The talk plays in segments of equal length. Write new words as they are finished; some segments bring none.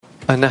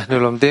We are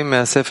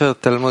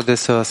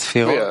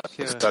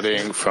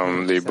studying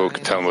from the book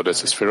Ten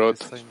Sefirot,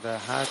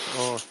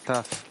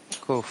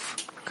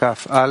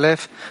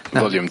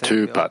 Volume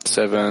 2, Part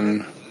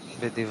 7.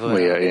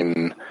 We are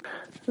in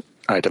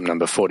item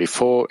number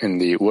 44 in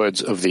the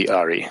words of the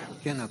Ari.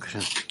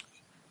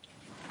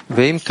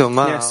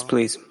 Yes,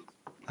 please.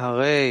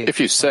 If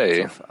you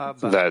say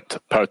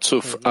that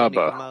Partzuf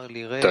Abba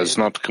does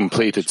not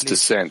complete its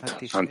descent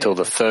until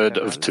the third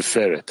of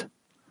Tiferet,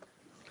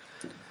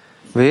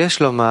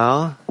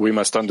 we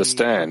must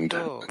understand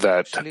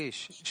that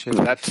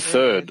that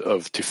third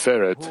of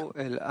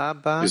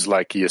Tiferet is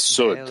like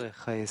Yesod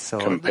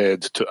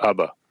compared to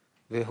Abba.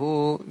 It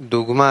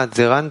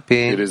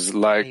is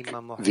like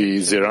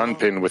the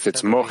Zeranpin with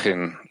its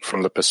mochin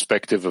from the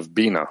perspective of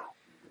Bina.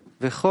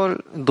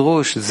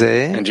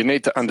 And you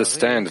need to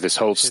understand this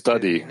whole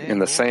study in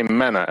the same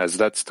manner as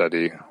that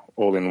study,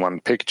 all in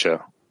one picture,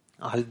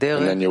 and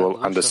then you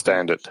will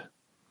understand it.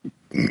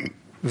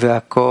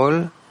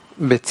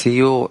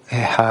 בציור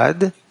אחד,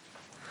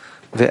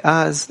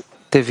 ואז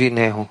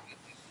תבינהו.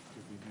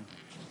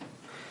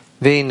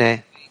 והנה,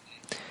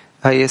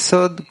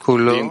 היסוד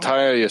כולו, the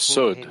entire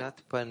Yesod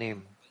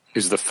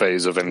is the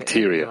phase of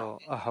anterior,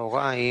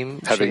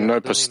 having no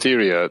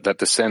posterior that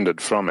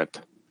descended from it.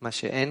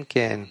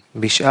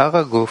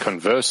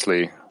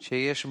 Conversely,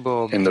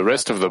 in the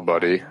rest of the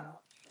body,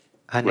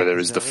 where there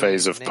is the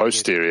phase of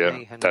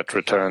posterior that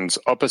returns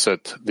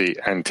opposite the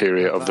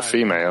anterior of the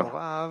female,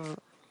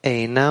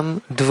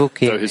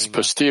 though his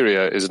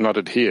posterior is not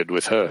adhered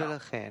with her.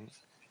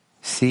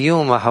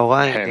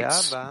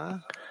 Hence,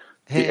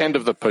 the end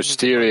of the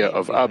posterior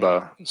of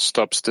Abba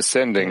stops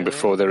descending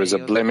before there is a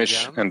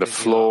blemish and a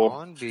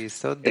flaw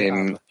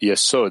in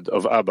Yesod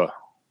of Abba.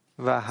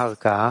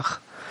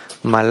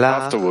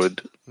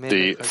 Afterward,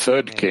 the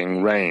third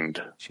king reigned,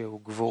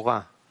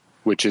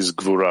 which is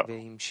Gvura,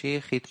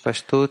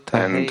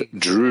 and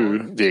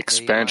drew the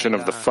expansion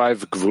of the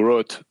 5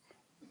 Gvurot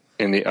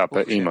in the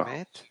upper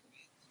Ima.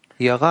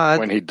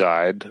 When he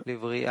died,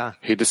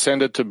 he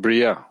descended to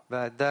Bria,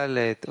 and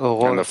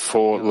the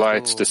 4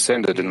 lights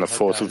descended in the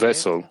 4th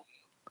vessel,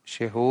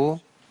 which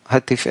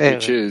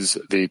is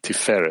the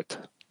Tiferet.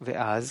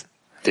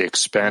 The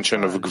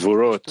expansion of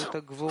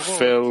Gvurot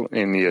fell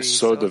in the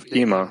Yesod of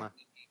Ima,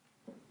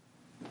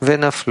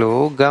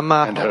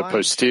 and her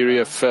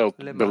posterior fell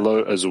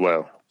below as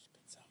well.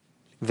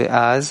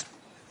 At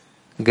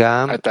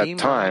that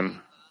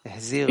time,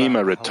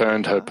 Ima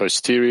returned her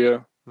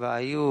posterior,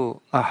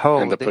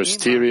 and the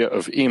posterior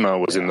of Ima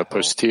was in the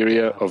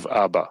posterior of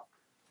Abba.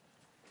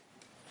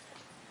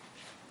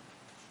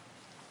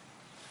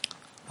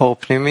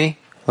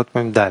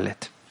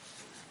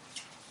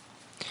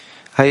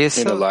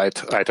 Inner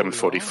light, item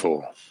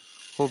 44.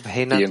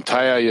 The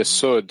entire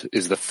Yesod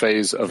is the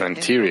phase of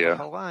anterior,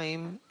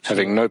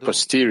 having no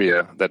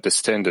posterior that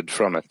descended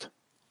from it.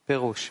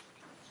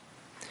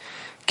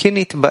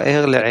 It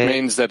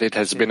means that it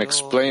has been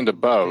explained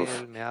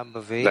above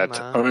that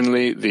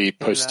only the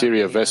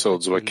posterior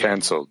vessels were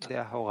cancelled,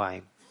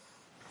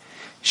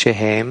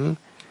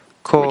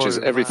 which is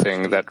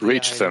everything that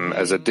reached them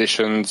as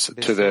additions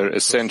to their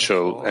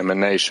essential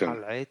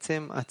emanation.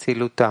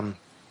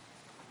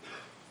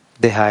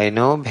 This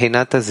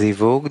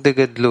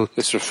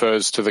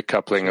refers to the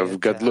coupling of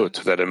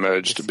Gadlut that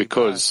emerged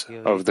because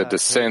of the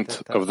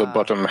descent of the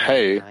bottom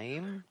Hay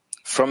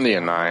from the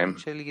Anaim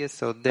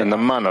and the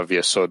Man of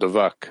Yesod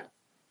Avak.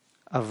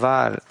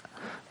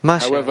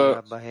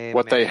 However,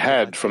 what they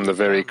had from the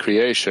very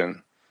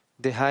creation,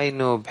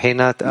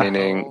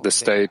 meaning the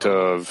state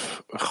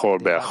of Chor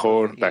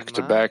Be'achor, back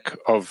to back,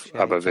 of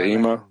Abba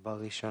Ve'ima,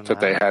 that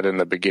they had in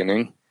the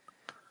beginning,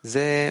 this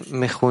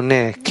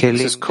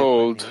is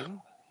called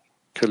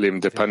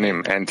Kelim de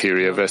Panim,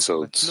 anterior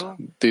vessels.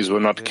 These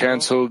were not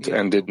cancelled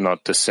and did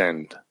not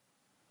descend.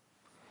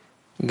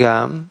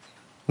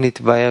 It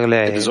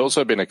has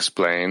also been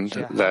explained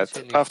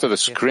that after the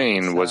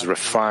screen was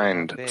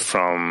refined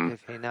from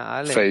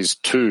phase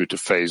 2 to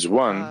phase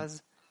 1,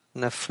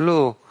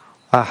 Chesed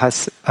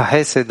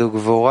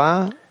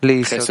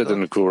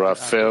and Gvura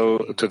fell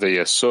to the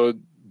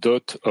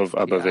Yesodot of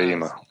Abba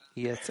Ve'ima,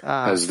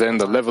 as then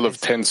the level of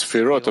 10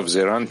 Sefirot of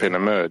Zeranpin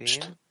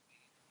emerged.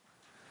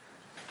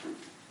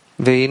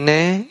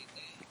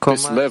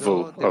 This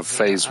level of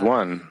phase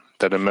 1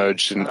 that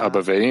emerged in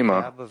Abba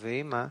Ve'ima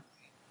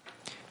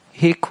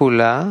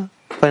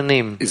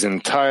is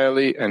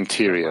entirely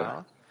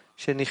anterior.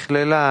 In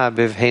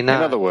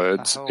other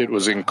words, it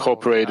was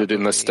incorporated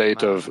in the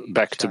state of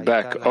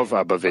back-to-back of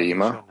Abba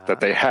Ve'ima that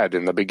they had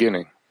in the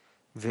beginning,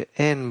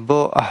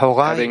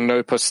 having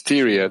no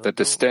posterior that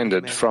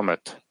descended from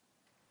it.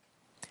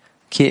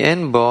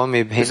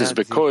 This is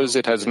because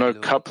it has no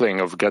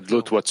coupling of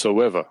Gadlut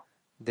whatsoever,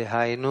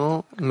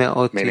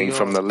 meaning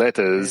from the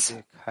letters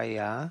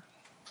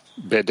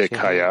Bedek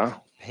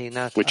Haya,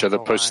 which are the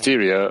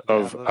posterior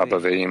of Abba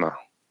Ve'ima.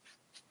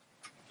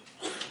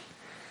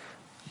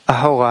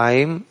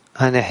 The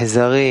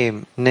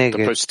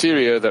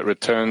posterior that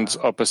returns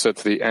opposite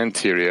the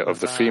anterior of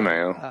the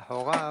female,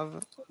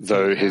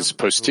 though his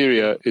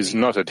posterior is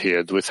not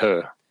adhered with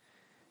her.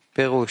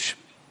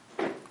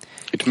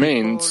 It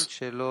means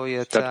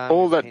that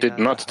all that did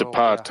not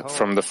depart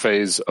from the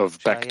phase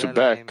of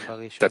back-to-back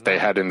that they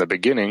had in the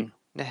beginning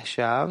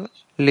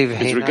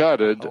is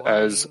regarded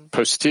as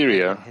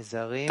posterior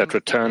that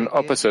return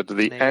opposite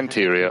the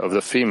anterior of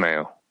the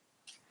female.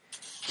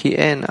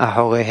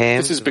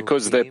 This is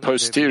because their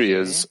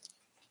posteriors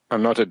are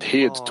not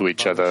adhered to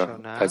each other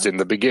as in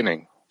the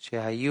beginning,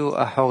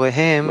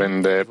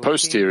 when their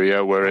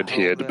posterior were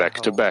adhered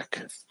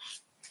back-to-back.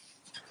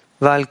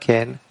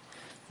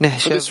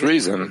 For this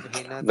reason,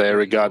 they are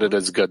regarded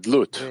as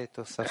gadlut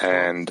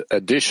and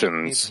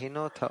additions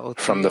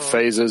from the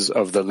phases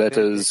of the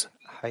letters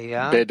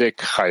Bedek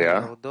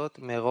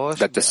Chaya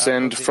that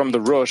descend from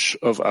the Rosh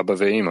of Abba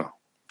Ve'ima.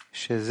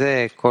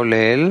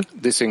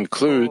 This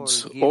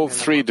includes all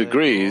 3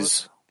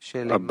 degrees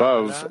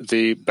above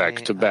the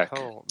back-to-back,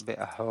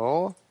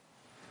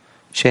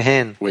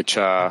 which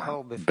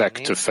are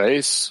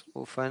back-to-face,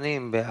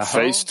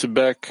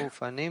 face-to-back,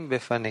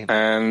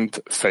 and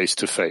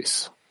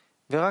face-to-face.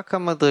 Only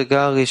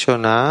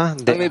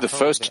the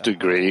first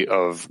degree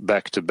of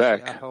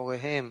back-to-back,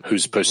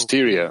 whose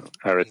posterior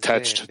are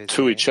attached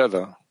to each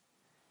other,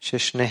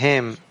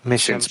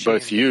 since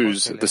both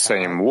use the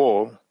same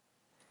wall,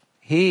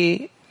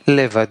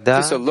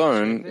 this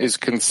alone is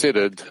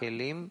considered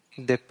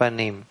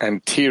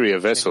anterior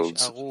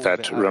vessels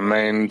that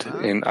remained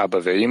in Abba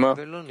Ve'ima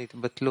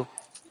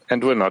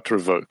and were not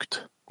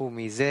revoked.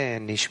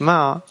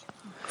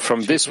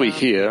 From this we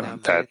hear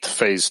that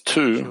phase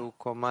 2,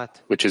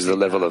 which is the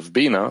level of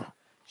Bina,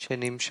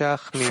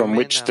 from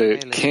which the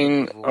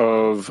king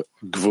of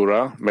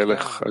Gvura, Melech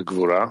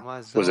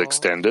Gvura, was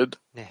extended,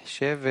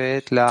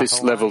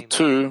 this level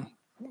 2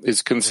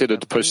 is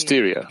considered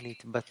posterior,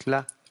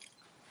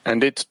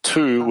 and it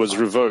too was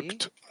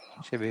revoked,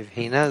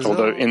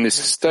 although in this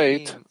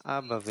state,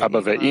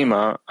 Abba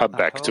Ve'ima are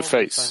back to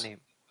face.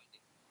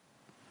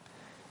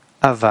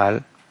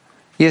 However,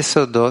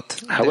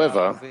 Yesodot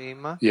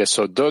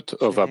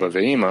of Abba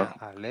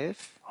Ve'ima,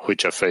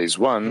 which are phase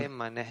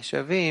 1,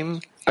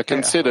 are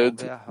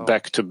considered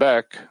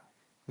back-to-back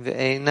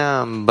and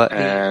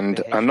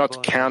are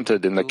not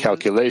counted in the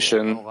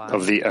calculation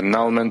of the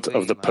annulment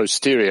of the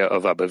posterior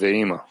of Abba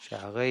Ve'ima.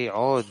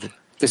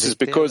 This is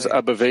because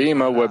Abba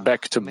Ve'ima were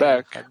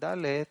back-to-back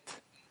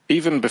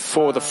even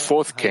before the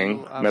 4th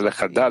king, Melech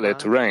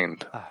HaDalet,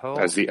 reigned,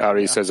 as the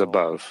Ari says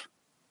above.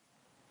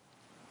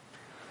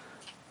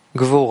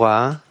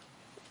 Gvura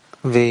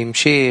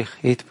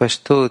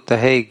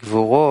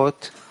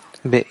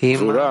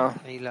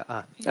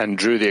and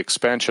drew the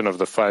expansion of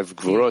the 5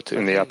 Gvurot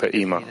in the upper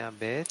Ima.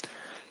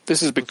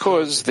 This is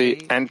because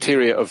the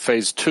anterior of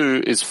phase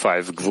 2 is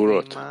 5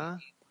 Gvurot,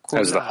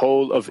 as the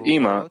whole of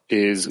Ima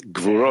is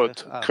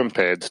Gvurot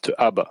compared to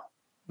Abba.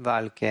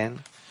 For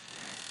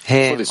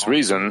this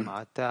reason,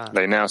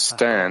 they now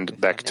stand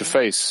back to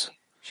face,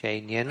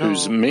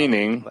 whose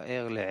meaning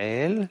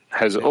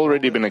has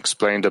already been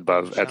explained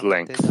above at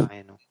length.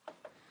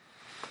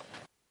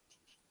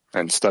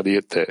 And study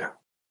it there.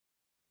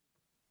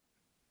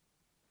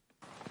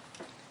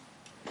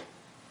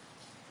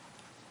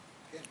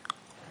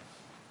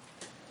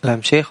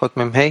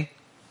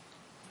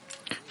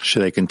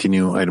 Should I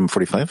continue item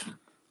 45?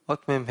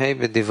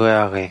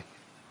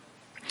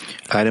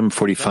 Item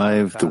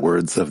 45, the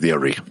words of the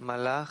Ari.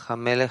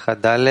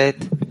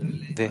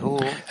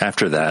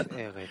 After that,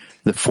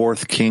 the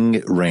 4th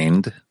king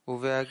reigned,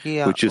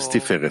 which is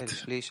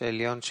Tiferet.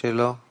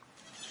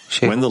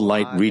 When the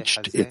light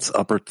reached its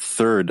upper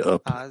third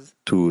up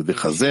to the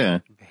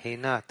Chazeh,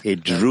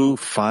 it drew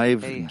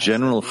 5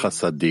 general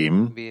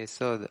chasadim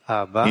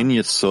in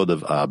Yesod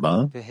of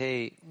Abba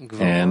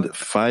and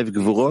 5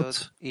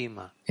 Gvurot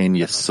in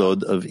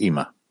Yesod of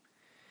Ima.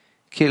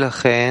 It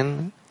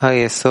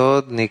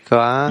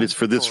is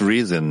for this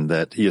reason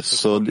that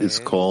Yesod is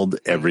called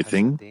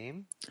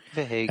everything,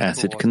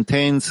 as it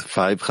contains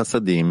 5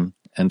 chasadim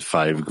and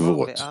 5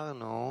 Gvurot.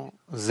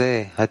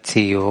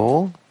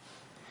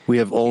 We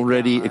have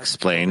already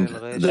explained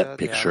that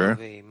picture.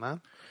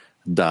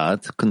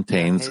 Dat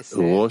contains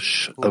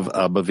Rosh of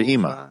Abba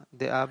Ve'ima.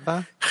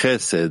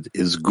 Chesed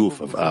is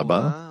Guf of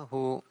Abba.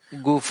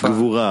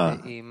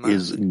 Gvura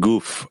is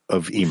Guf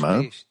of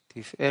Ima.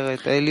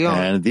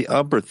 And the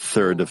upper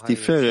third of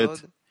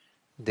Tiferet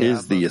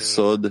is the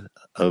Yesod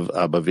of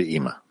Abba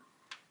Ve'ima.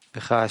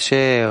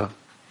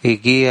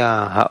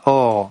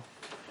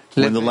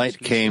 When the light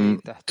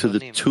came to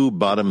the 2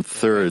 bottom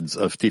thirds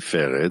of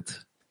Tiferet,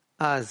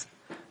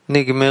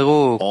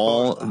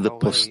 all the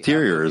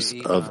posteriors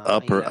of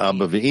upper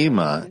Abba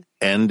Ve'ima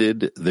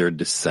ended their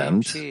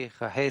descent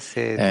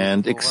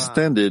and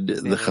extended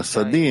the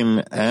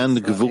Chasadim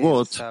and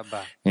Gvurot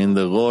in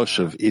the Rosh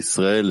of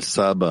Israel,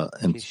 Saba,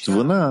 and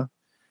Tvuna,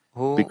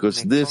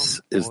 because this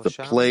is the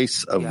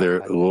place of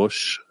their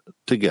Rosh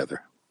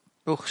together.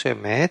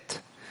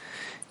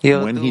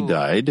 When he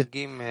died,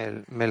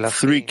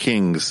 3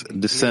 kings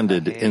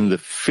descended in the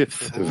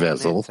 5th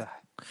vessel,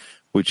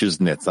 which is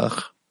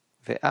Netzach,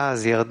 Then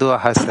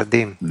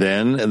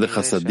the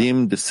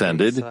Chasadim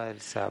descended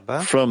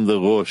from the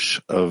Rosh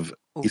of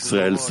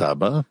Israel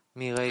Saba,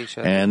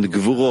 and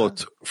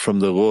Gvurot from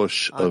the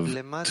Rosh of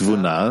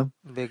Tvuna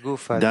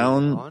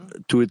down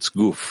to its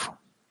Guf.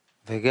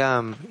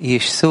 In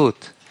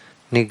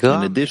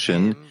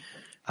addition,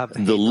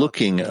 the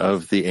looking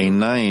of the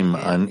Einaim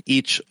on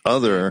each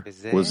other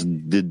was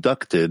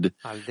deducted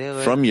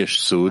from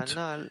Yeshut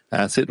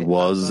as it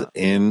was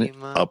in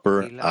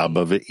upper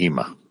Abba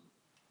ve'Ima.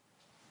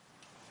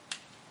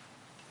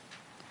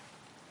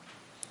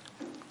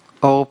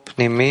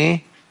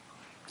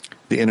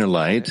 The inner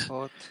light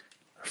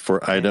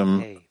for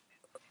item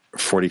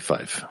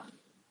 45.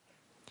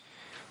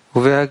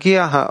 When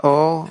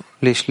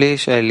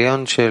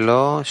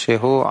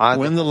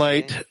the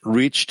light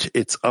reached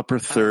its upper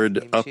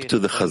third up to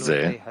the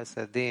Chazeh,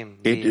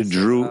 it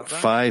drew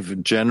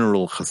 5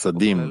 general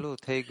Chasadim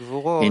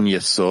in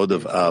Yesod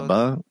of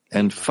Abba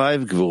and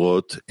 5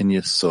 Gvurot in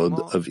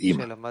Yesod of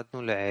Ima.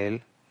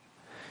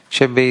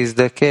 It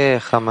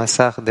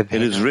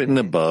is written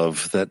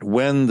above that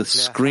when the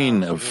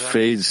screen of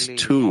phase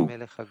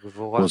 2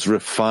 was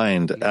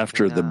refined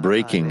after the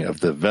breaking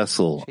of the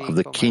vessel of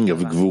the king of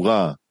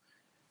Gvura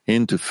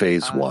into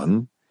phase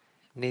 1,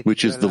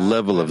 which is the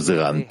level of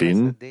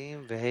Zeranpin,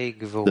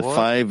 the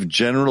 5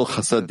 general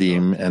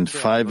Chasadim and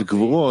 5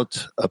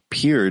 Gvurot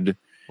appeared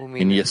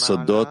in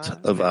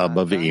Yesodot of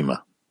Abba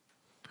ve'Ima.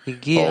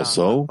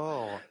 Also,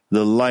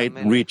 the light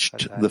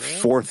reached the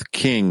 4th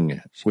king,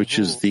 which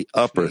is the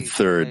upper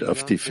third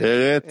of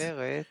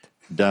Tiferet,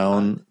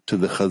 down to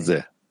the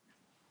Chazeh.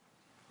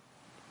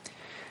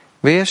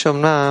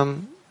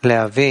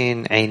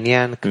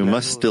 We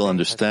must still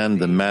understand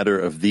the matter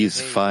of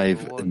these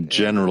 5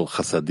 general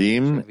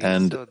Chasadim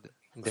and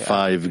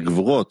 5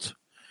 Gvurot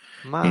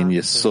in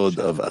Yesod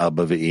of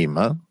Abba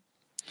ve'Ima,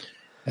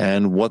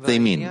 and what they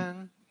mean.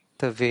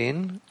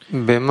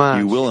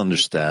 You will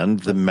understand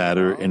the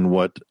matter in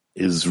what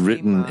is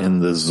written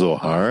in the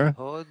Zohar.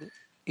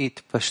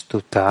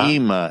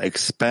 Ima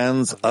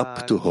expands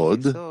up to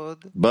Hod,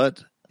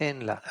 but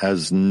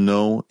has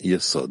no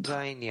Yesod.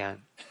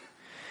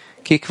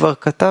 The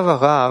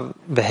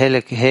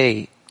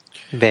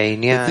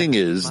thing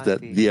is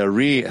that the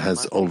Ari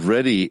has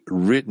already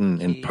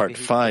written in part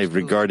 5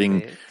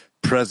 regarding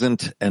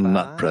present and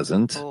not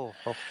present,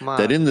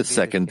 that in the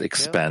second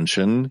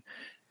expansion,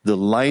 the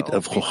light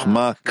of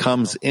Chokhmah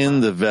comes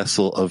in the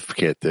vessel of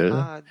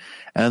Keter,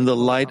 and the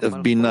light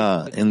of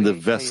Binah in the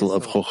vessel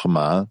of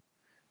Chokhmah,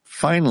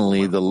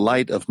 finally the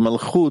light of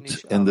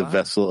Malchut in the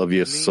vessel of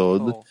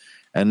Yesod,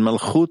 and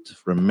Malchut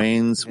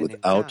remains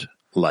without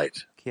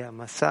light.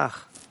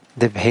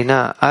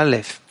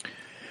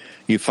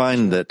 You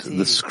find that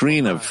the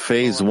screen of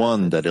phase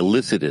 1 that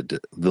elicited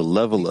the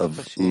level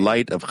of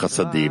light of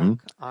Chasadim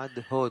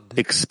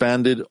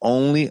expanded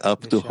only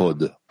up to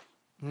Hod,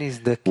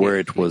 where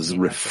it was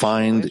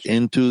refined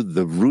into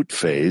the root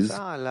phase,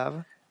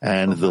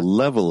 and the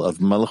level of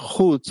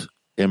Malchut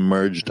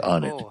emerged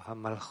on it.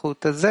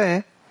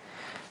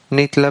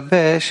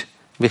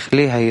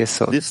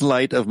 This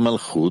light of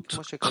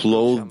Malchut,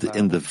 clothed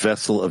in the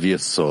vessel of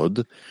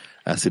Yesod,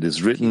 as it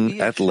is written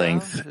at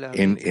length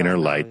in Inner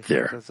Light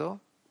there.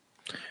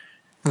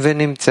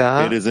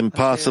 It is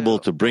impossible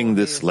to bring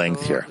this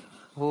length here.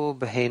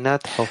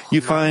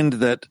 You find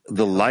that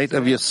the light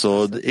of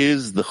Yesod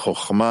is the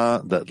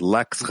Chokhmah that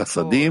lacks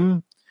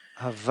Chasadim,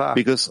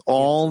 because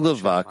all the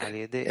Vak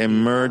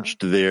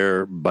emerged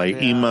there by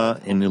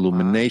Ima in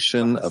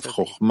illumination of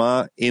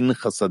Chokhmah in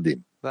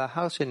Chasadim.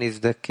 After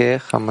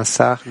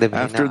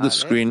the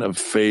screen of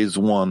phase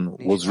 1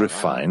 was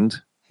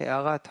refined,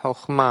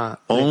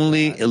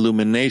 only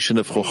illumination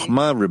of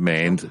Chokhmah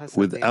remained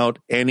without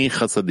any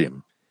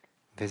Chasadim.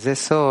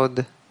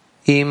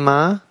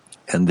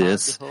 And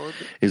this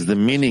is the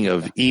meaning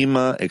of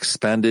Ima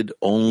expanded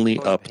only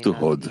up to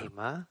Hod,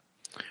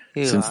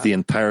 since the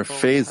entire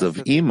phase of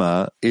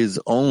Ima is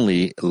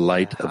only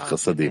light of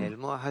Chasadim.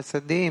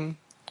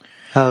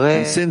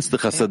 And since the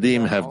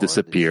Chasadim have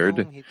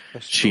disappeared,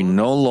 she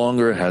no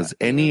longer has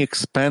any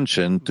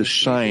expansion to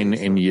shine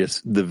in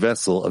the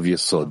vessel of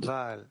Yesod.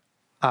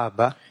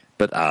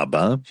 But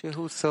Abba,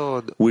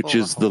 which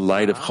is the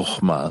light of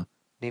Chokhmah,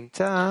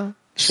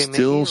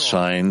 still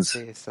shines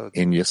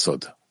in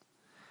Yesod.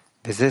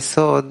 This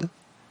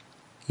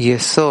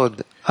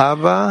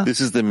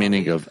is the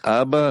meaning of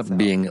Abba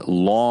being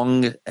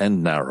long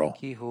and narrow,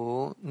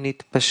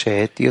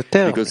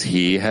 because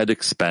he had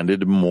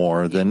expanded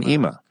more than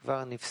Ima,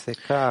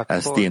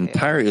 as the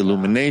entire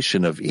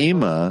illumination of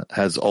Ima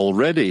has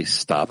already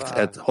stopped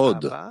at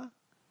Hod.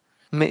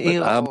 But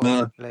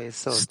Abba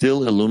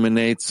still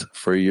illuminates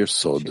for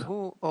Yesod,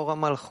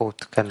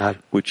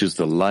 which is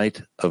the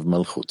light of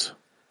Malchut.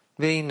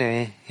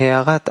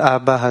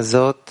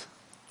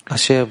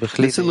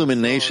 This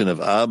illumination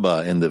of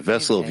Abba in the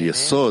vessel of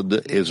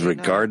Yesod is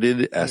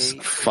regarded as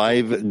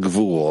 5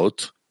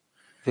 Gvurot,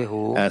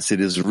 as it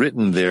is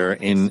written there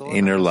in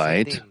Inner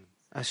Light,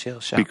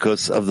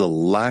 because of the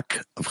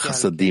lack of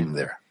Chasadim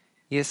there.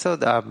 The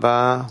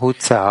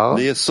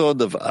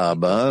Yesod of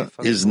Abba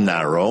is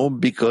narrow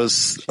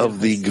because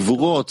of the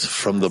Gvurot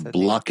from the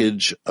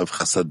blockage of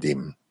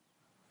Chasadim.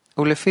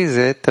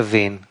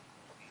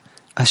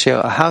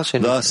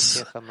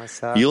 Thus,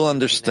 you'll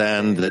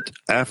understand that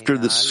after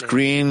the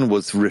screen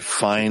was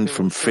refined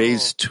from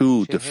phase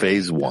 2 to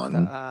phase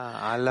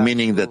 1,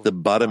 meaning that the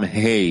bottom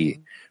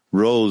hay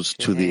rose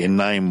to the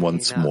Enaim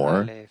once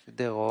more,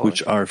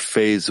 which are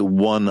phase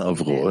 1 of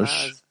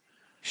Rosh,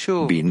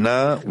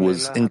 Bina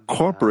was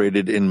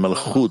incorporated in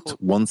Malchut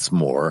once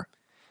more.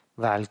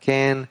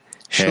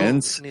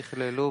 Hence,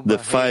 the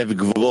 5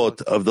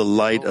 Gvurot of the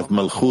light of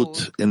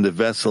Malchut in the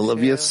vessel of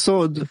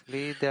Yesod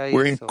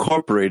were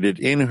incorporated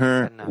in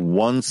her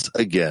once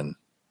again.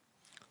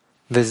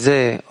 This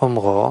is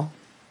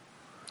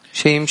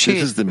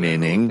the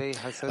meaning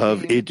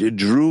of it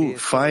drew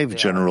 5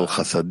 general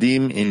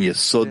Chasadim in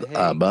Yesod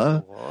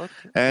Abba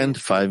and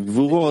 5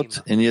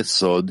 Gvurot in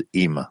Yesod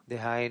Ima.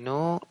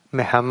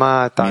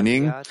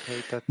 Meaning,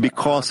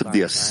 because of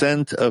the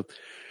ascent of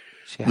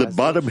the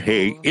bottom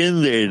hay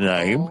in the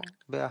Enaim,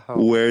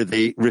 where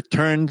they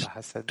returned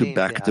to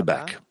back.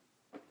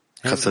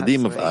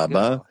 Chasadim of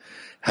Abba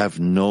have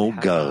no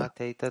gar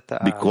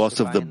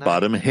because of the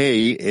bottom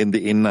hay in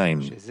the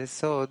Enaim.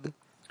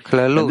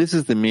 And this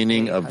is the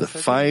meaning of the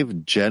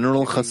 5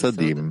 general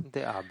Chasadim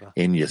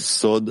in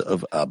Yesod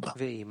of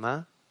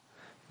Abba.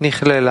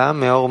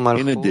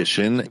 In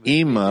addition,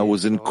 Ima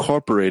was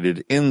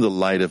incorporated in the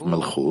light of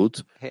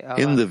Malchut,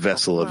 in the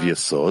vessel of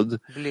Yesod,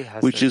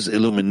 which is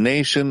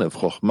illumination of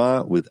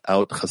Chokhmah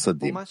without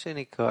Chasadim.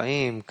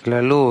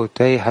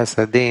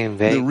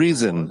 The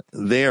reason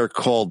they are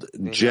called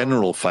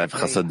general 5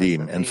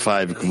 Chasadim and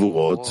 5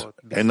 Gvurot,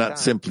 and not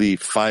simply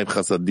 5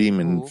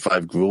 Chasadim and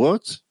 5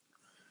 Gvurot,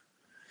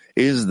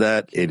 is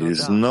that it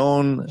is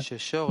known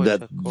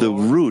that the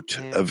root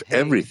of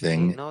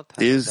everything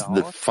is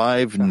the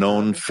 5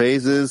 known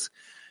phases,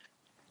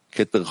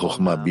 Keter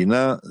Chokhmah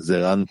Bina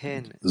Zeran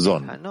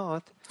Zon.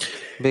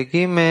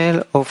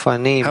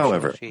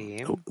 However,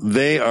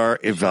 they are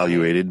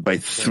evaluated by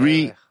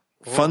 3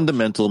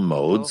 fundamental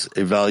modes,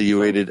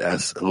 evaluated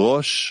as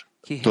Rosh,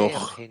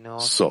 Toch,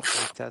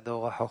 Sof.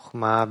 The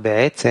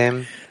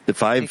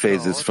 5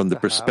 phases from the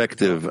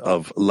perspective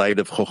of light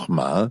of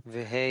Chokhmah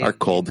are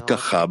called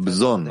Kachab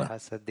Zon,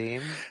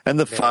 and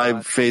the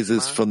 5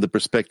 phases from the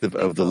perspective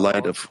of the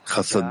light of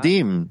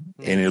Chasadim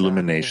in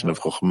illumination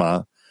of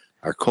Chokhmah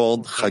are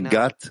called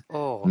Chagat,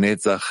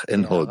 Netzach,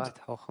 and Hod.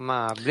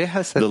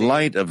 The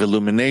light of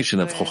illumination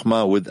of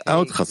Chokhmah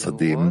without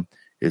Chasadim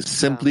is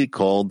simply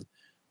called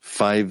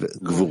 5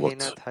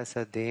 Gvurot.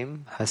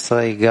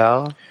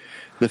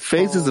 The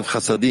phases of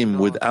Chasadim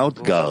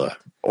without Gar,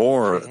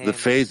 or the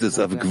phases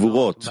of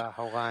Gvurot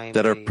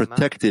that are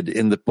protected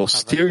in the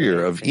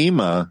posterior of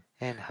Ima,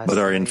 but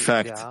are in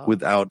fact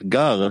without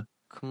Gar,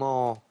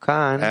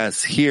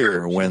 as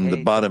here when the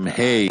bottom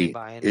hay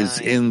is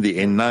in the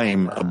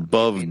Enaim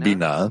above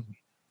Bina,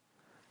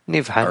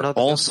 are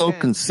also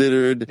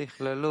considered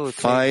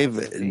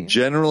 5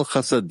 general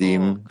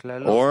Chasadim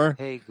or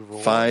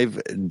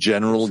 5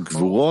 general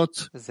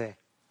Gvurot,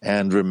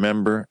 and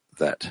remember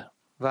that.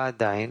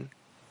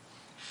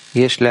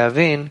 We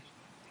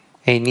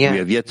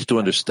have yet to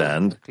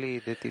understand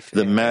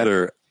the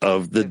matter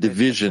of the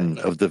division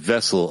of the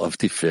vessel of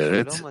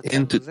Tiferet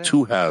into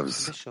 2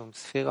 halves,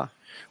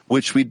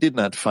 which we did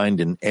not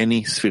find in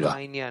any Sfira.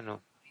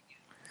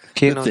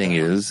 The thing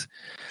is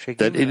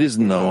that it is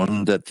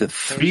known that the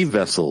 3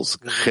 vessels,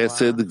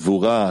 Chesed,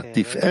 Gvura,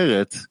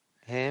 Tiferet,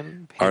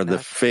 are the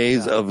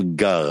phase of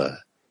Gar,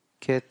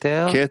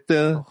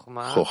 Keter,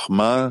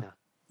 Chokhmah,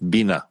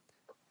 Bina.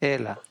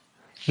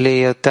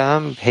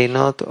 להיותם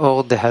בחינות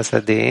אור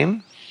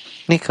דהסדים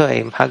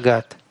נקראים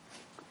חגת.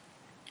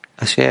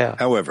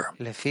 However,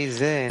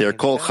 they are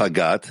called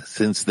Chagat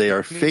since they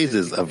are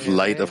phases of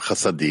light of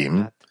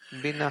Chasadim.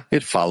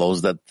 It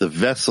follows that the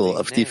vessel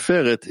of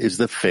Tiferet is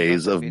the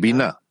phase of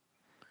Bina,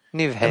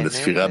 and the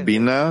Sfira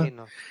Bina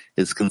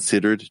is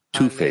considered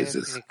 2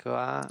 phases.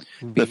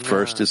 The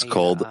first is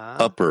called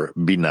Upper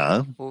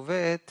Bina,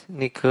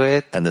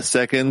 and the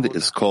second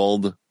is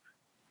called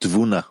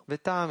Tvuna.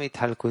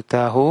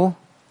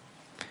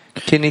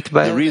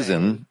 The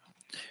reason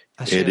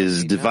it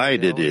is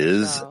divided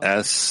is,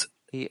 as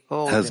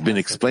has been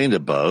explained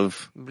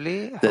above,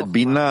 that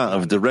Bina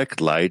of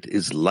direct light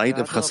is light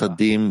of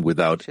Chasadim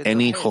without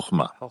any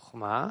Chokhmah.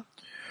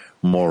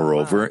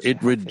 Moreover,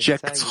 it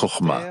rejects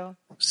Chokhmah,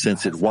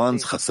 since it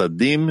wants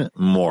Chasadim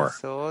more,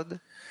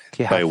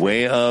 by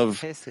way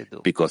of,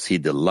 because he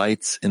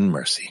delights in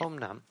mercy.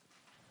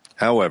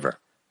 However,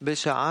 when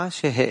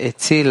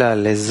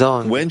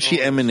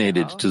she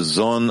emanated to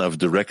zone of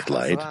direct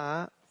light,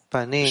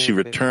 she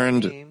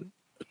returned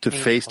to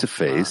face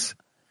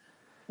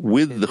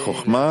with the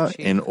Chokhmah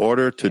in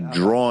order to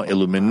draw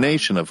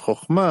illumination of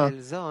Chokhmah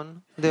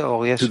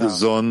to the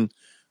zone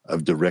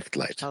of direct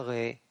light.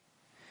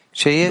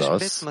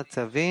 Thus,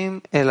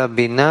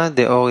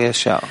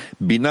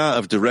 Binah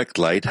of direct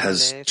light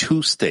has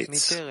two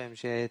states.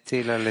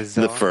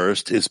 The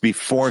first is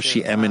before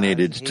she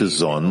emanated to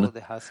Zon,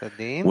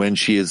 when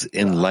she is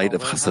in light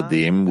of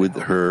Chasadim with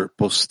her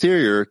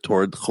posterior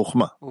toward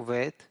Chokhmah.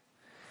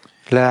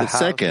 The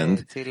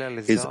second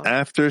is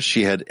after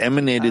she had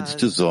emanated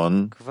to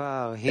Zon.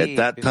 At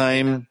that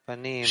time,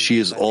 she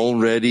is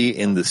already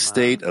in the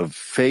state of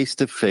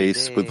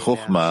face-to-face with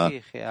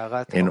Chokhmah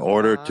in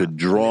order to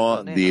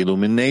draw the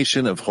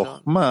illumination of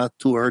Chokhmah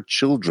to her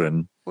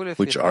children,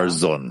 which are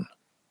Zon.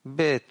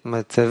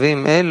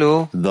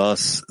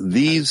 Thus,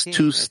 these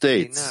two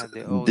states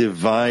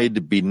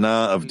divide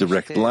Binah of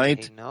direct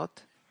light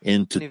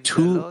into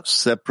two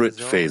separate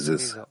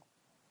phases.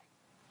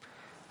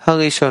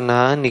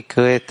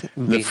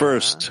 The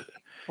first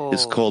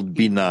is called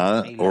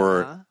Binah,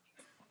 or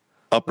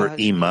upper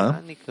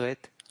Ima,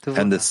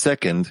 and the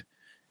second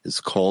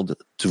is called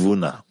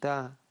Tvuna.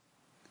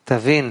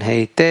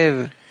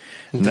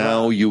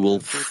 Now you will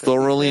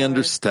thoroughly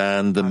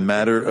understand the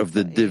matter of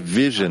the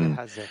division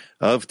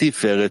of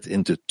Tiferet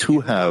into two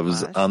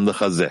halves on the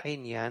Chazeh.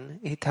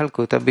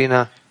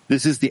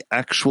 This is the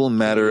actual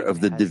matter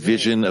of the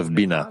division of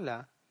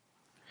Binah.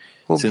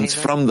 Since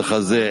from the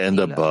Chazeh and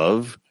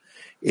above,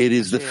 it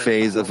is the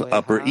phase of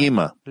upper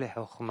Ima,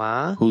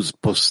 whose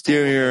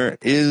posterior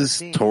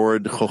is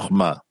toward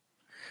Chokhmah,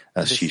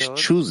 as she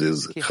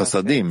chooses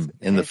Chasadim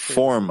in the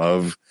form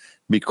of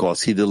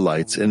because he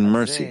delights in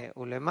mercy.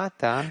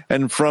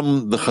 And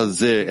from the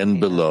Chazeh and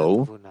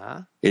below,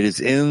 it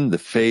is in the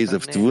phase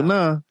of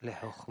Tvuna,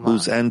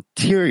 whose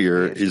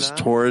anterior is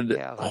toward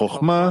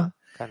Chokhmah,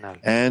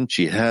 and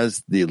she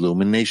has the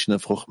illumination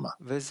of Chokhmah.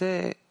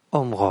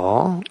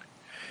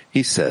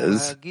 He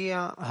says,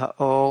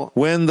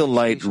 when the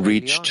light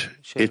reached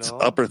its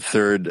upper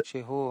third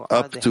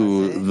up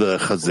to the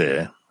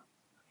Chazeh,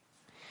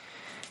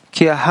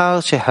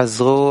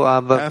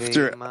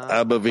 after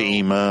Abba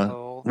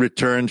ve'Ima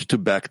returned to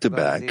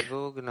back-to-back,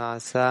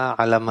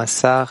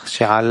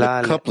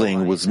 the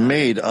coupling was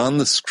made on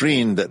the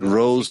screen that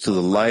rose to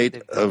the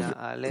light of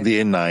the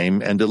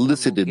Enaim and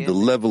elicited the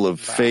level of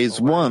phase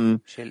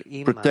 1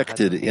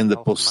 protected in the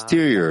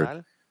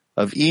posterior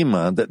of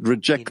Ima that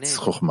rejects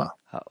Chokhmah.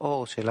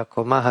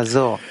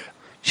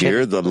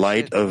 Here, the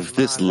light of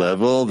this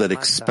level that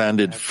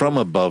expanded from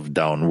above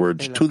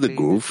downwards to the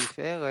Guf,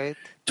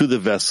 to the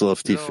vessel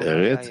of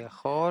Tiferet,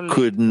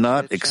 could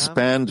not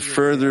expand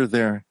further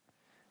there,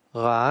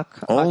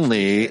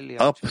 only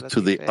up to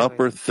the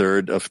upper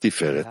third of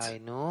Tiferet,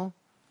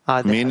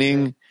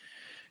 meaning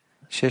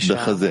the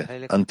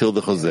Chazeh, until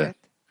the Chazeh,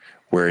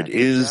 where it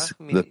is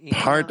the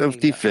part of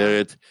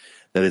Tiferet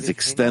that is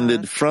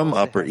extended from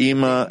upper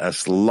Ima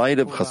as light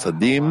of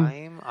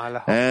Chasadim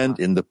and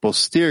in the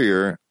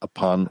posterior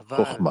upon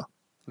Chokhmah.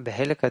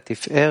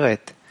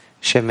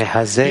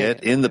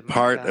 Yet in the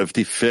part of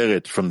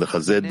Tiferet from the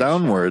Chazeh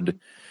downward,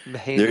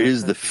 there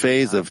is the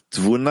phase of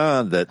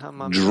Tvuna that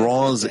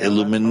draws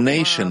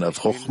illumination of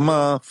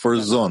Chokhmah for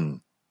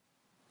Zon.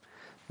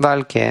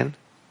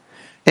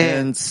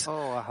 Hence,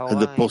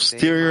 the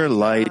posterior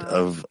light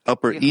of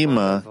upper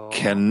Ima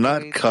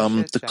cannot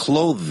come to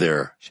clothe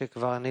there,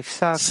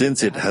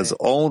 since it has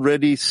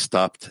already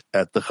stopped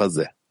at the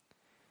Chazeh.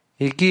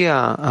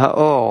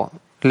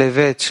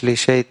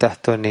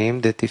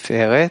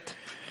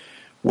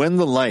 When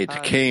the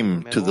light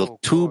came to the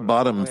two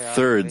bottom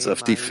thirds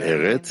of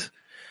Tiferet,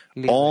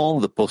 all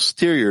the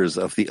posteriors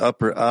of the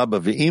upper Abba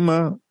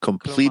ve'Ima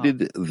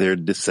completed their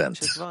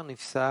descent.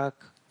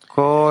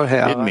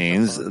 It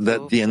means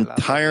that the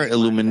entire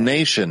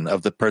illumination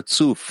of the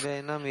Partzuf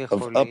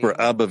of upper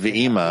Abba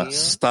ve'Ima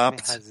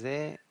stopped,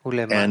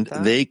 and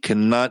they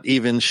cannot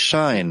even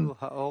shine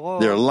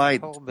their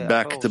light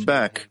back to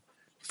back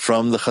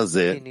from the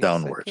Chazeh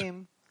downward,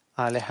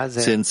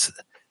 since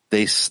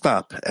they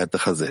stop at the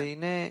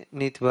Chazeh.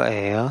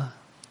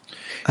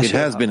 It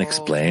has been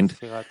explained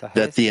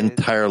that the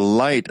entire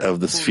light of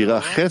the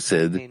Sefirah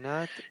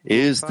Chesed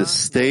is the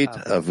state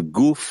of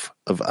Guf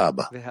of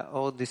Abba.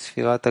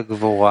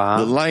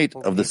 The light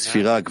of the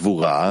Sefirah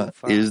Gvura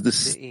is the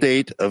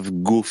state of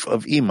Guf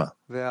of Ima.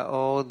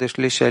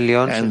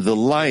 And the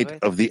light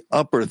of the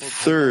upper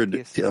third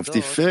of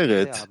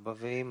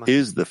Tiferet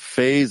is the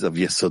phase of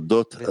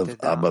Yesodot of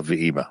Abba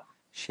ve'Ima.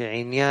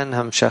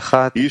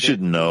 You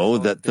should know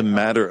that the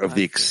matter of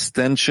the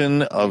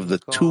extension of the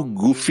two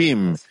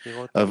gufim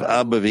of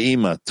Abba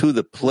ve'Ima to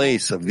the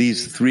place of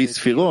these three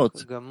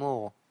Sefirot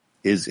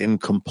is in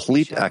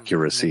complete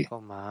accuracy,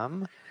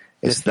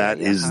 as that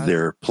is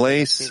their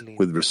place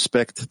with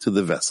respect to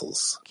the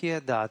vessels.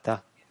 You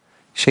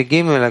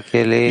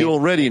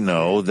already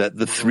know that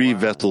the three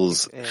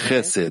vessels,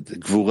 Chesed,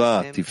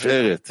 Gvura,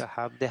 Tiferet,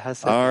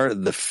 are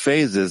the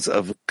phases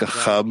of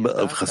Kachab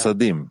of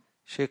Chasadim.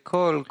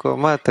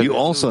 You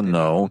also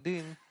know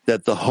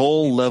that the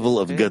whole level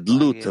of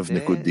Gadlut of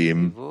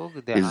Nikudim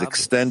is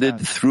extended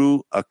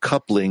through a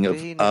coupling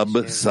of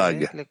Ab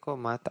Sag,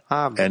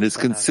 and is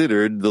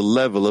considered the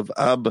level of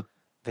Ab.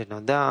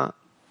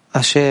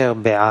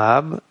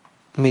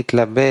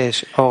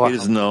 It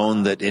is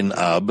known that in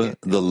Ab,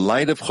 the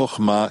light of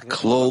Chokhmah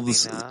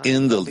clothes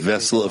in the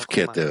vessel of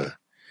Keter,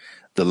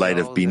 the light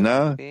of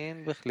Binah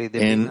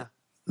in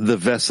the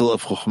vessel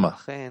of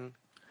Chokhmah,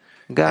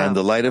 and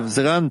the light of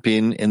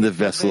Zeranpin in the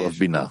vessel of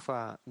Binah.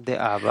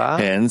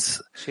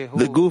 Hence,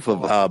 the goof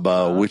of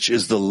Abba, which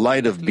is the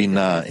light of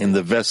Binah in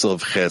the vessel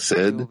of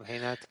Chesed,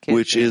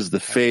 which is the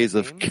phase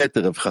of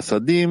Keter of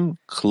Chasadim,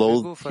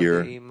 clothed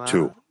here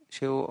too.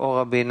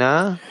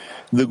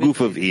 The goof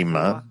of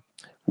Ima,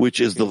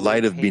 which is the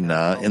light of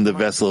Binah in the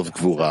vessel of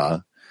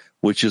Gvura,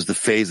 which is the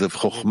phase of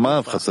Chokhmah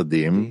of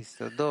Chasadim,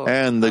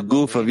 and the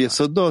goof of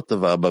Yesodot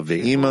of Abba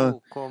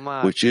ve'Ima,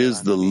 which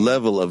is the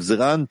level of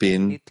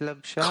Zeranpin,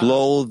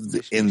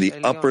 clothed in the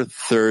upper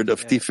third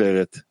of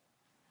Tiferet,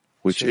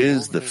 which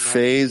is the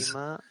phase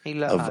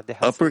of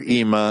upper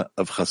Ima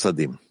of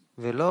Chasadim.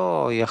 It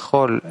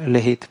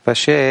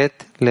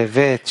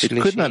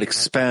could not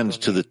expand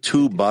to the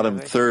two bottom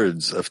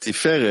thirds of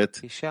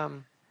Tiferet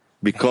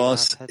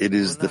because it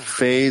is the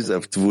phase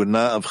of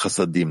Tvuna of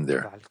Chasadim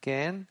there.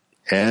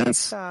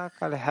 Hence,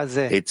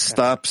 it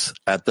stops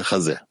at the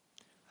Chazeh.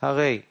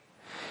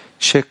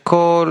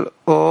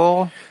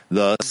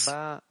 Thus,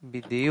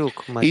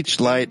 each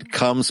light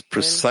comes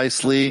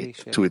precisely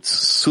to its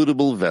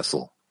suitable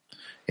vessel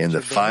in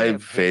the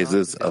 5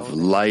 phases of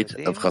light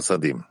of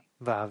Chasadim.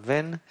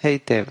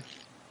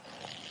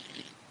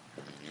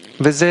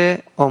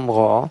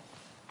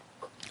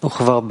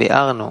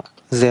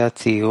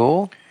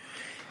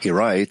 He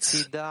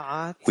writes,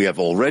 we have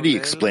already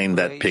explained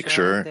that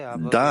picture.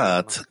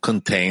 Da'at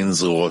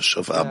contains Rosh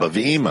of Abba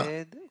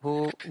ve'Ima.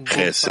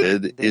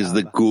 Chesed is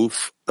the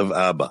goof of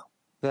Abba.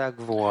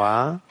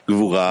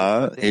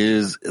 Gvura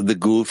is the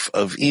goof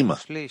of Ima.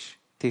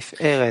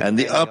 And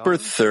the upper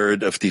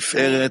third of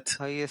Tiferet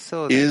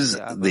is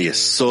the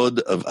Yesod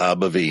of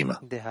Abba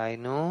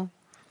ve'Ima.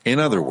 In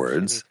other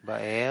words,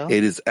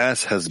 it is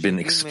as has been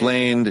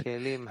explained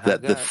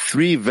that the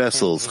 3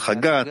 vessels,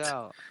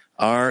 Chagat,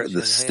 are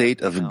the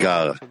state of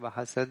Gar,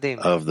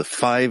 of the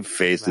 5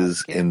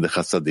 phases in the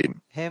Chasadim.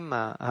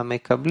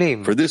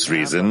 For this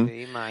reason,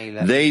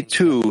 they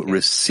too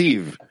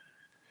receive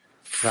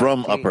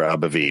from upper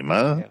Abba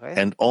ve'Ima,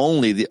 and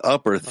only the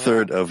upper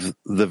third of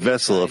the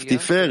vessel of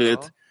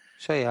Tiferet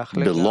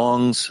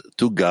belongs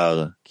to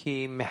Gar,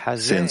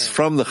 since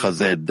from the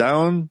Chazeh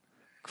down,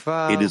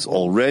 it is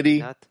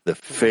already the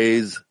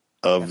phase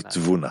of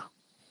Tvuna.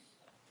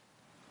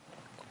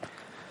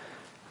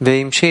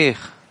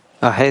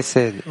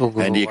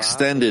 And he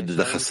extended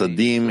the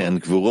Chasadim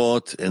and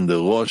Gvurot in the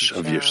Rosh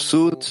of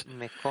Yeshut,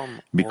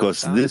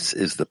 because this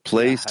is the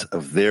place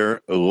of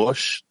their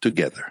Rosh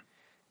together.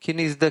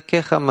 This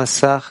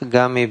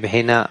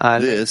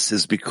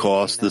is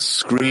because the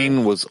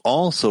screen was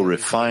also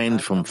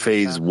refined from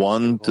phase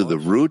 1 to the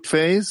root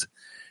phase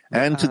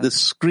and to the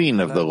screen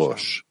of the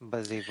Rosh,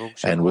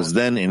 and was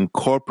then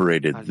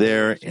incorporated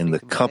there in the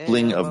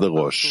coupling of the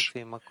Rosh,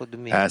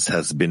 as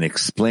has been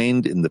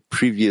explained in the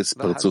previous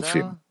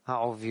Partzufim.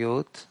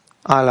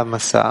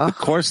 The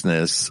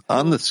coarseness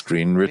on the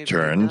screen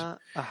returned,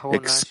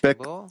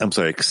 except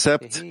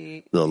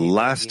the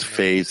last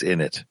phase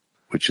in it,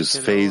 which is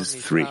phase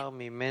 3,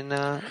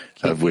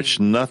 of which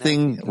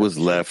nothing was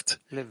left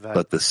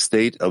but the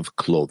state of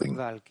clothing.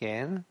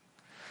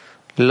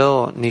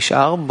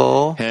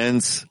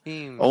 Hence,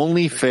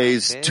 only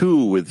phase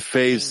 2 with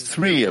phase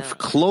 3 of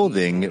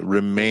clothing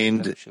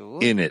remained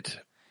in it,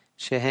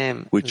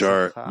 which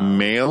are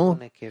male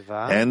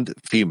and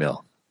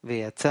female.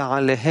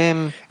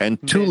 And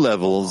 2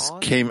 levels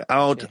came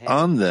out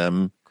on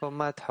them,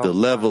 the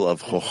level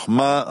of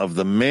Chokhmah of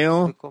the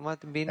male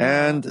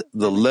and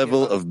the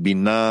level of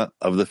Binah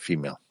of the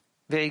female.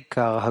 The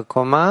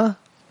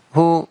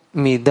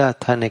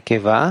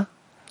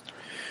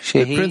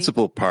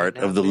principal part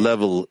of the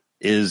level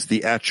is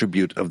the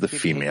attribute of the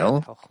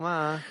female,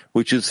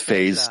 which is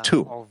phase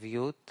 2.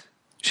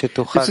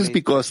 This is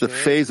because the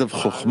phase of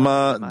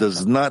Chokhmah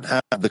does not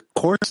have the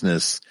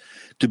coarseness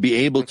to be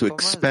able to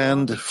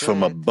expand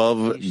from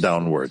above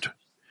downward.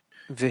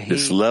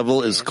 This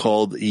level is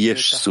called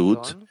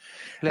Yeshut,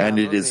 and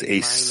it is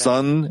a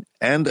son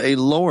and a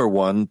lower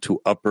one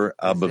to upper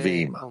Abba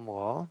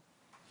ve'Ima.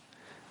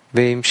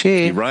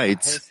 He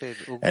writes,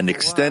 and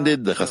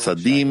extended the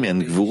Chasadim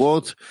and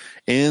Gvurot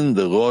in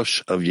the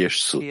Rosh of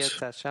Yeshut.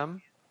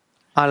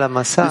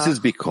 This is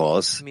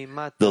because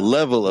the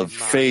level of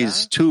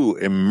phase 2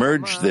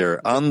 emerged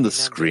there on the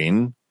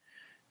screen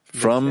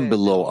from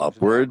below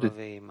upward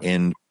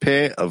in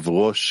Peh of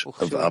Rosh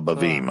of Abba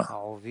ve'Ima.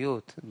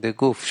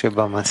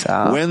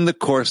 When the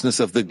coarseness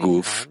of the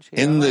goof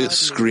in the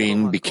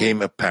screen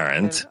became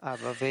apparent,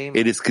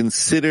 it is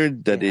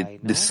considered that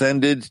it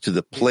descended to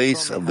the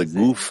place of the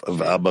goof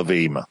of Abba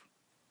ve'Ima,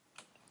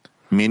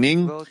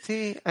 meaning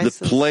the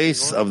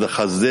place of the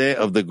Chazeh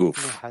of the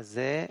goof.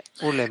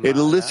 It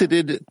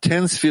elicited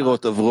 10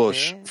 Sefirot of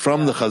Rosh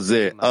from the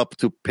Chazeh up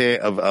to Peh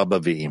of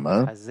Abba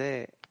ve'Ima,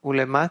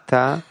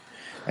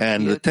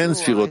 and the 10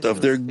 Sefirot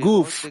of their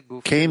goof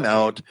came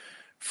out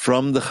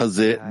from the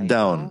Chazeh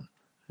down,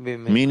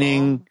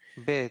 meaning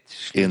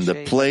in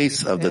the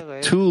place of the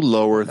two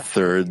lower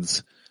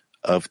thirds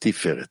of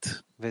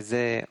Tiferet.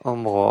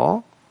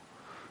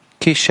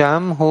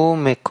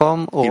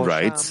 He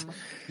writes,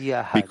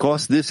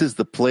 because this is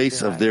the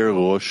place of their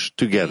Rosh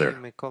together,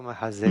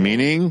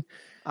 meaning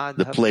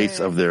the place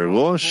of their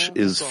Rosh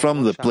is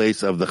from the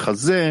place of the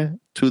Chazeh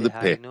to the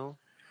Peh,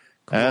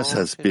 as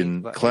has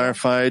been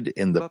clarified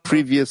in the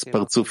previous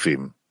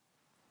Partzufim.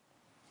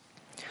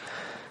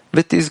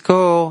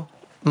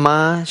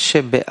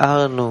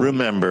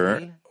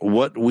 Remember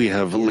what we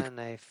have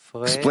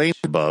explained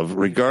above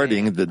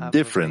regarding the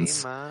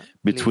difference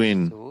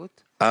between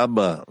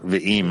Abba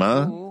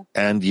ve'Ima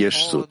and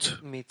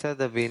Yeshut,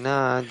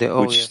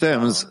 which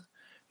stems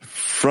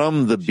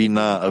from the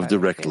Binah of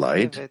direct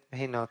light.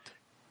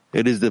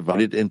 It is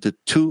divided into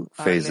two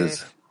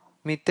phases.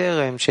 One,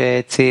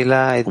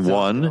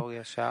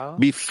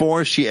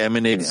 before she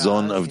emanates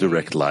zone of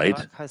direct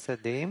light,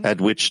 at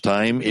which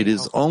time it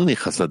is only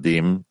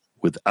chasadim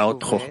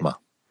without chokhmah.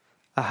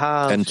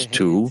 And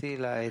two,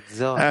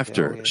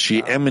 after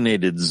she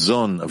emanated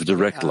zone of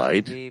direct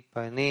light,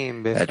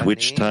 at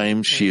which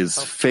time she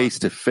is face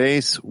to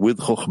face with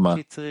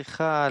chokhmah,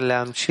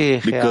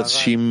 because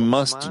she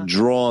must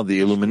draw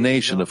the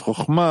illumination of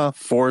chokhmah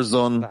for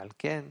zone.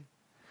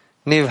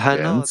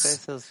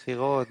 Hence,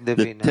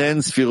 the 10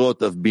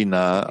 Sefirot of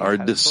Binah are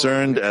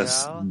discerned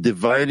as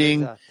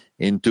dividing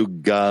into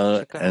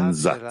Gar and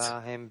Zat.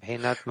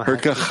 Her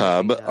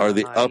Kachab are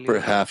the upper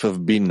half of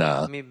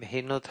Binah,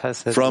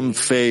 from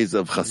phase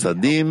of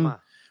Chasadim,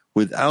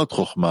 without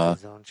Chokhmah,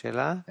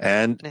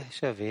 and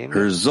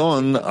her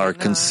Zon are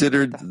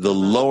considered the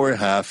lower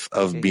half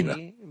of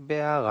Binah,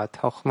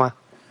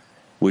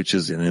 which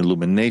is an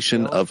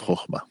illumination of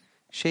Chokhmah.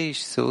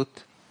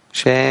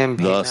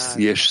 Thus,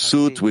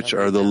 Yeshut, which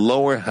are the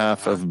lower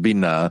half of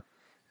Binah,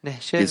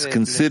 is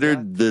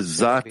considered the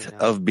Zat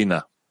of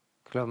Binah,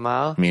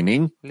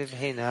 meaning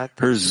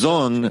her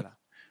Zon,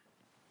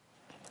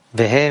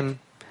 they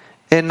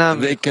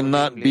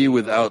cannot be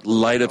without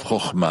light of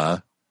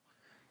Chokhmah,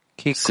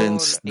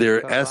 since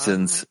their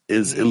essence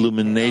is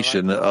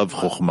illumination of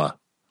Chokhmah,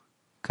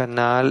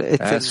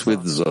 as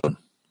with Zon.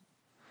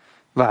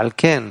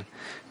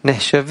 For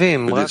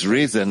this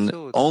reason,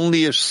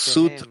 only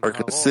Yeshut are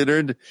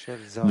considered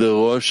the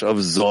Rosh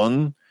of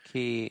Zon,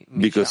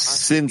 because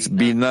since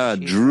Binah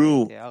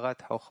drew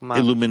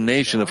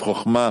illumination of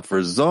Chokhmah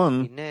for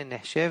Zon,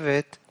 she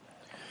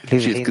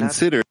is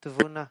considered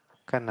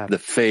the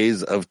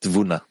phase of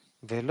Tvuna,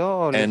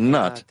 and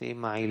not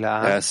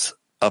as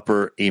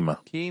upper Ima,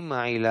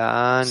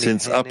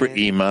 since upper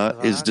Ima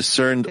is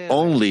discerned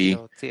only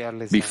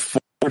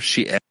before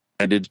she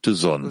added to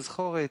Zon.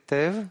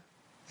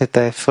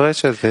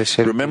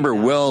 Remember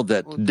well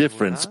that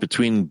difference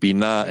between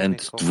Binah and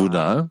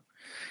Tvuna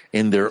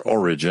in their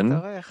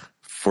origin,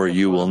 for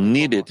you will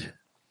need it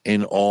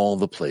in all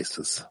the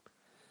places.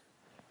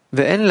 We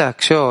might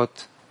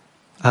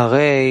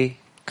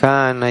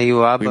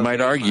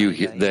argue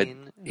that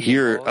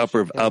here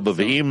upper Abba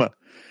ve'Ima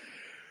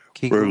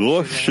were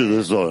Rosh to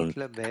the Zon,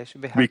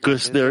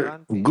 because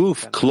their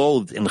goof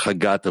clothed in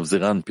Chagat of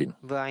Zeranpin.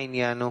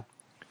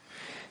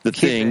 The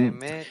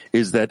thing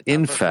is that,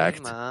 in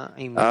fact, Abba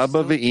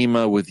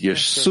ve'Ima with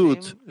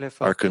Yeshut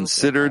are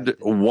considered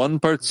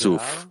one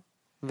Partzuf,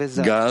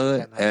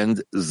 Gar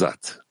and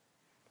Zat.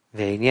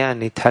 The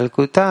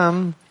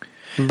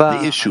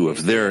issue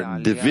of their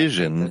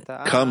division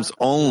comes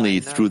only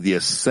through the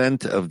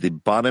ascent of the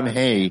bottom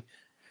hay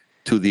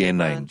to the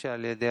Einayim.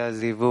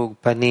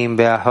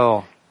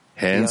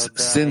 Hence,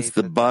 since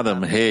the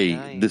bottom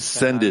hay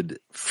descended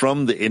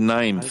from the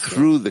Einayim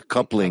through the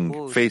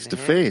coupling face to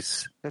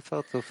face,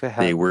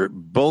 they were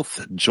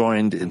both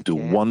joined into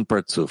one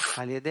Partzuf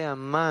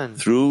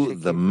through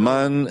the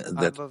man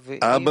that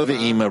Abba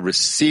ve'Ima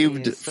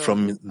received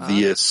from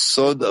the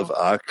Yesod of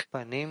Ak,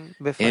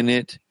 in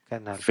it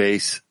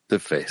face to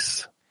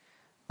face.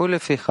 For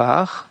this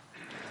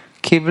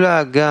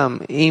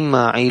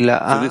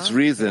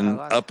reason,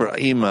 upper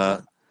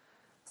Ima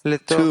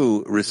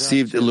too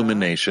received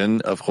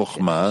illumination of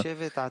Chokhmah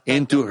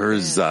into her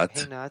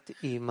Zat,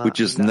 which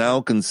is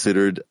now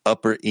considered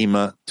upper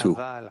Ima too.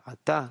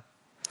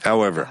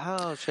 However,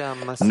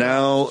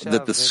 now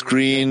that the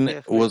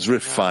screen was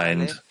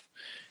refined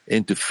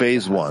into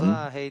phase 1,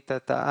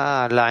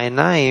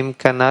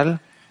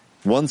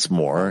 once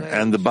more,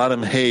 and the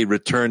bottom hay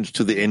returned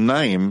to the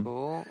Einayim,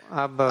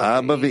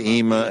 Abba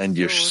ve'Ima and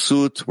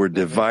Yeshut were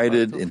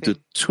divided into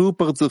two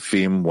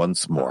Partzufim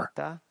once more.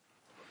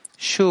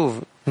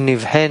 Now,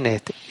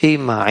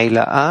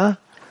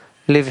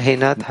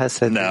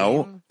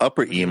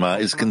 upper Ima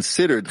is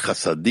considered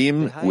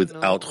Chasadim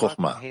without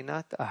Chokhmah.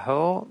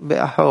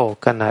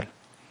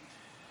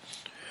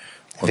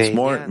 Once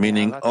more,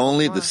 meaning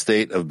only the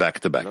state of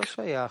back-to-back.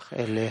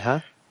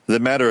 The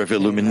matter of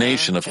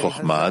illumination of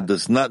Chokhmah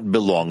does not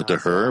belong to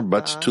her,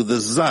 but to the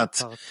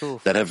Zat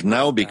that have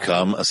now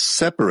become a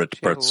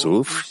separate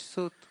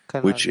Partzuf,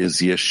 which is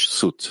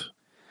Yeshut.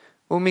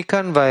 From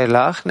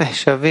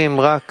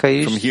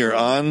here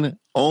on,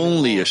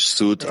 only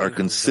Yeshut are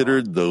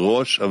considered the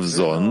Rosh of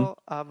Zon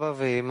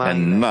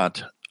and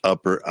not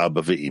upper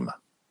Abba ve'Ima.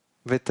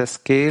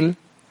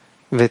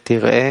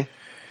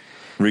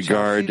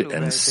 Regard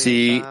and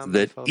see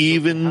that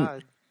even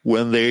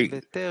when they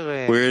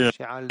were in a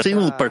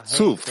single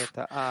partzuf,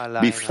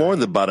 before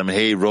the bottom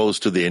hay rose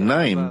to the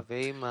Enaim,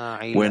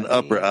 when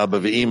upper Abba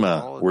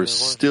ve'Ima were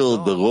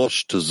still the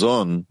Rosh to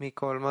Zon,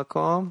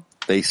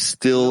 they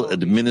still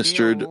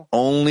administered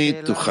only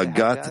to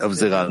Chagat of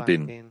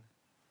Zeranpin,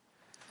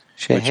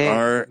 which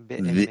are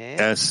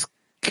as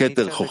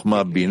Keter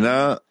Chochmah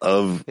Bina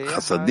of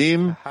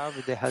Chasadim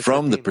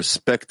from the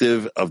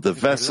perspective of the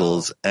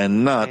vessels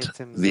and not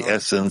the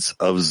essence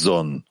of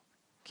Zon.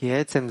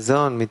 This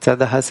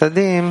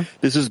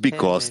is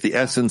because the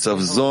essence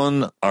of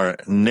Zon are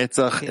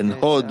Netzach and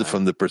Hod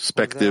from the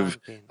perspective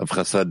of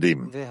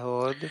Chasadim.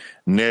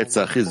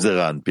 Netzach is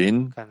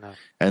Zeranpin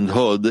and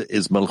Hod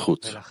is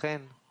Malchut.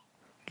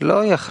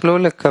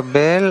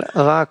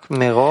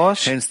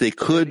 Hence they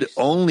could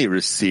only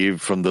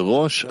receive from the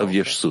Rosh of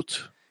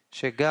Yeshut,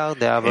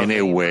 in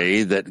a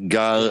way that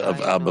Gar of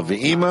Abba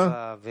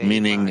ve'Ima,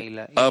 meaning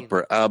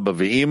upper Abba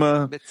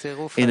ve'Ima,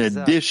 in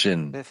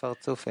addition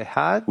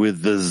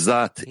with the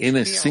Zat in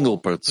a single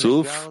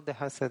partzuf,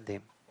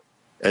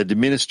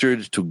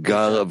 administered to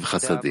Gar of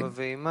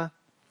Chasadim.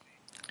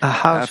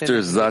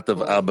 After Zat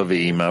of Abba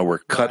ve'Ima were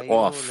cut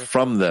off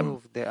from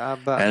them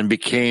and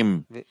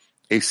became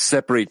a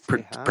separate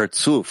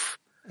partzuf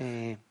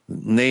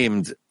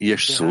named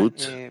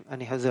Yeshut,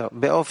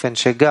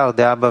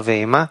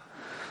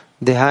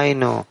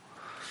 דהיינו,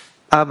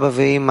 אבא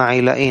ואמא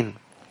עילאין,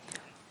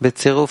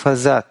 בצירוף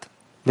הזת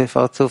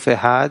בפרצוף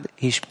אחד,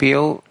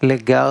 השפיעו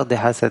לגר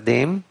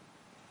דהסדים,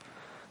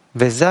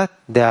 וזת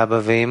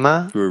דאבא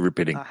ואמא. We're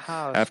repeating.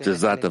 After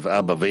Zat of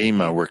Abba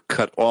ve'Ima were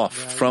cut off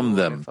from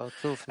them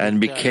and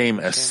became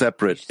a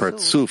separate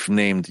partzuf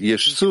named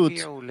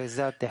Yeshut,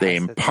 they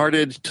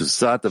imparted to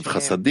Zat of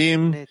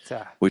Chasadim,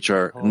 which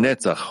are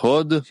Netzach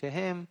Hod,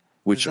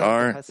 which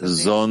are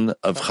Zon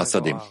of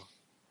Chasadim.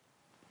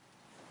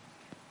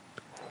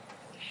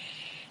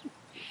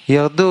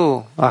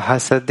 ירדו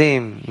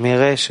החסדים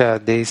מרשע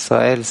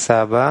דישראל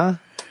סבא.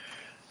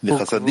 The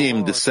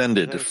Chasadim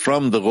descended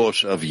from the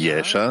Rosh of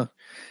Yesha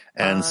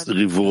and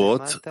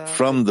Rivurot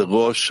from the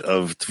Rosh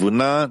of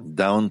Tvuna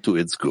down to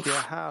its Guf.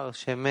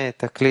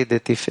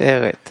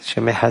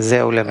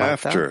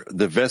 After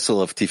the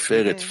vessel of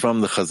Tiferet from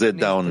the Chazeh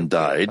down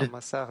died,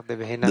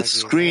 the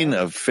screen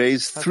of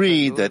phase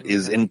 3 that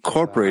is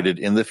incorporated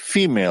in the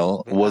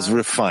female was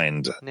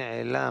refined. At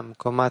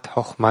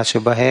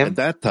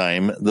that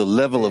time, the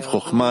level of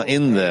Chokhmah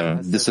in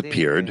them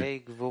disappeared,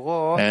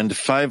 and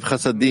 5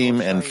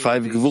 Chasadim and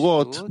 5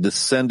 Gvurot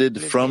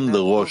descended from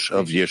the Rosh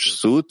of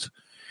Yeshut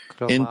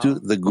into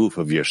the Guf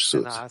of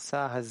Yeshut.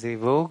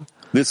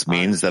 This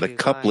means that a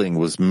coupling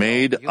was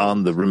made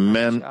on the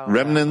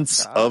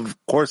remnants of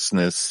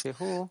coarseness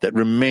that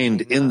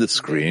remained in the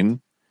screen,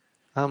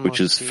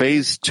 which is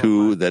phase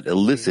 2 that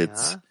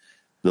elicits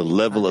the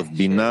level of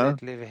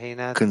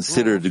Binah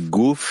considered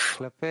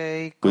Guf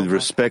with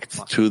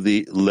respect to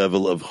the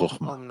level of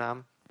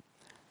Chokhmah.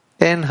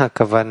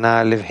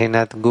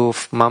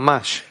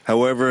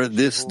 However,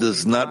 this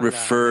does not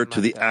refer to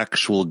the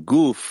actual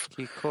Guf,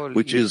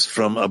 which is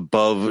from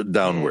above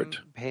downward,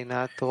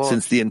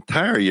 since the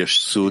entire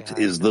Yeshut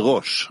is the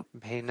Rosh,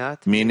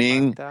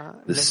 meaning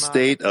the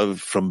state of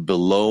from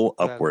below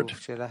upward.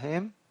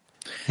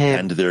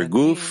 And their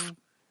Guf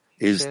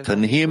is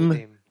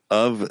Tanhim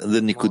of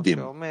the Nikudim,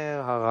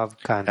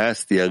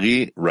 as the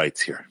Ari writes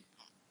here.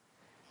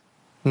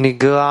 The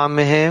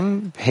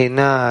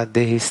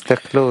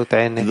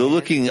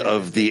looking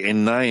of the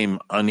Enaim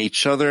on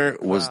each other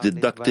was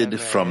deducted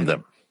from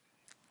them.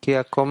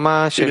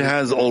 It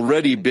has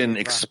already been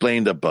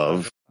explained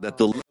above that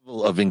the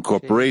level of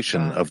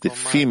incorporation of the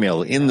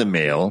female in the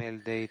male,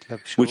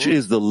 which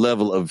is the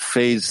level of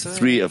phase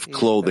 3 of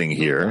clothing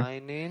here,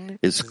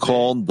 is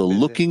called the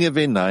looking of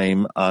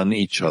Enaim on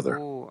each other,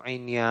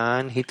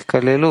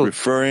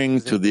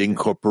 referring to the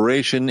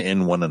incorporation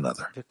in one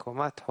another.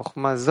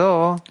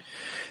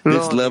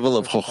 This level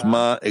of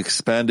Chokhmah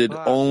expanded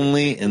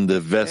only in the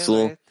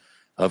vessel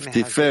of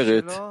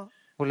Tiferet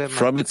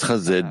from its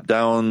Chazed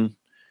down,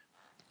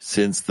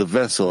 since the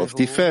vessel of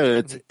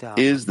Tiferet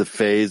is the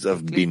phase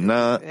of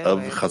Binah of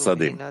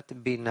Chasadim.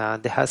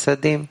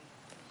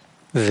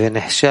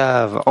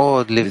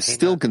 It is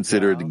still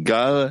considered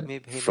Gar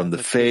from the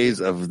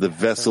phase of the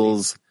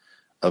vessels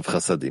of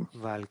Chasadim.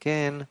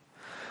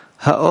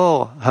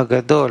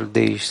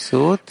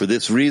 For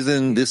this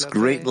reason, this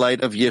great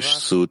light of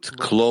Yeshut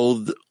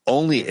clothed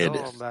only in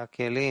it,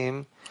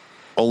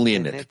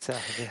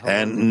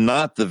 and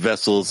not the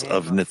vessels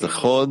of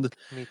Netzachod,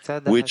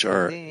 which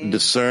are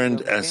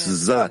discerned as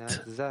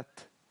Zat,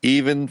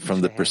 even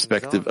from the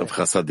perspective of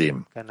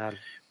Chasadim,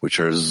 which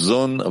are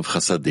Zon of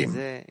Chasadim.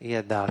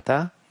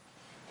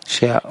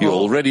 You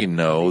already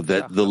know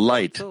that the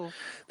light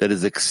that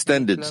is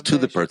extended to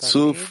the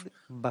Partzuf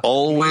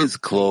always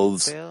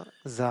clothes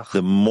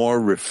the more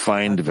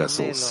refined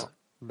vessels.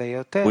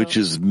 which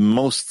is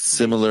most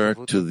similar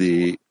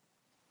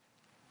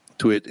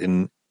to it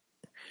in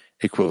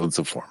equivalence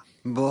of form.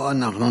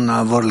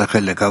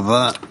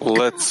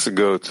 Let's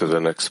go to the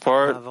next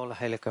part.